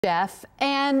Jeff,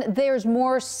 and there's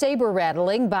more saber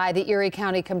rattling by the Erie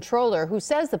County Comptroller, who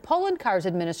says the Poloncarz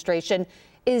administration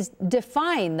is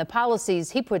defying the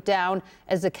policies he put down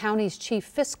as the county's chief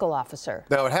fiscal officer.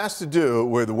 Now, it has to do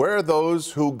with where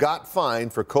those who got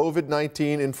fined for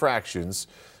COVID-19 infractions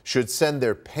should send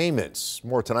their payments.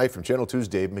 More tonight from Channel 2's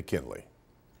Dave McKinley.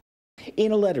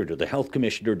 In a letter to the Health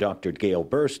Commissioner, Dr. Gail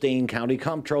Burstein, County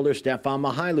Comptroller Stefan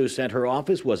Mihailu said her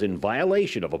office was in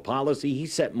violation of a policy he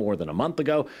set more than a month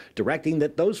ago, directing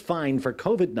that those fined for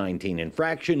COVID-19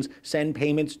 infractions send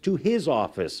payments to his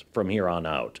office from here on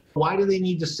out. Why do they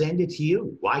need to send it to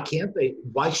you? Why can't they?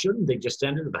 Why shouldn't they just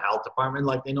send it to the health department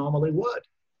like they normally would?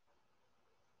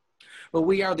 Well,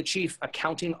 we are the chief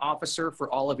accounting officer for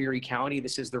all of Erie County.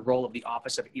 This is the role of the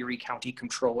Office of Erie County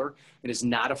Comptroller. It is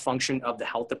not a function of the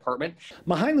health department.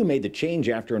 Mihailu made the change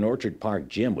after an Orchard Park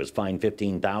gym was fined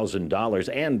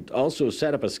 $15,000 and also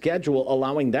set up a schedule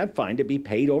allowing that fine to be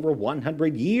paid over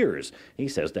 100 years. He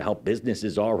says to help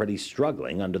businesses already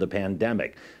struggling under the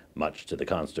pandemic. Much to the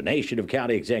consternation of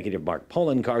County Executive Mark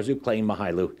Poloncarz, who claimed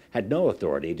Mihailu had no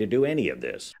authority to do any of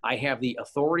this. I have the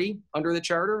authority under the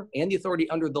charter and the authority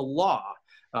under the law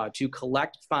to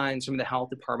collect fines from the health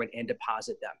department and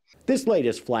deposit them. This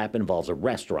latest flap involves a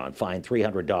restaurant fined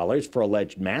 $300 for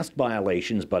alleged mask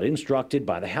violations, but instructed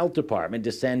by the health department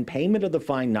to send payment of the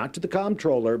fine not to the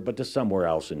comptroller, but to somewhere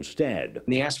else instead.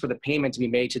 And they asked for the payment to be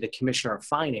made to the Commissioner of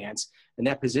Finance, and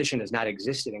that position has not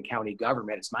existed in county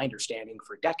government, it's my understanding,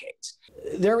 for decades.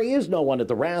 There is no one at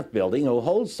the Rath Building who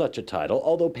holds such a title,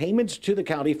 although payments to the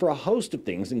county for a host of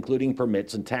things, including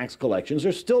permits and tax collections,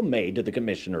 are still made to the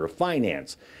Commissioner of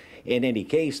Finance. In any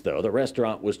case, though, the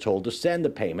restaurant was told to send the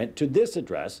payment to this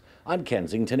address on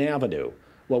Kensington Avenue.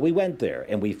 Well, we went there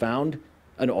and we found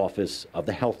an office of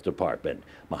the health department.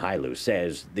 Mihailu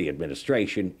says the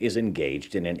administration is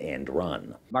engaged in an end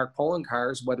run. Mark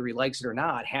Poloncarz, whether he likes it or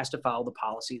not, has to follow the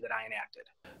policy that I enacted.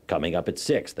 Coming up at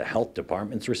 6, the health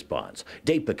department's response.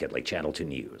 Dave McKinley, Channel 2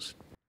 News.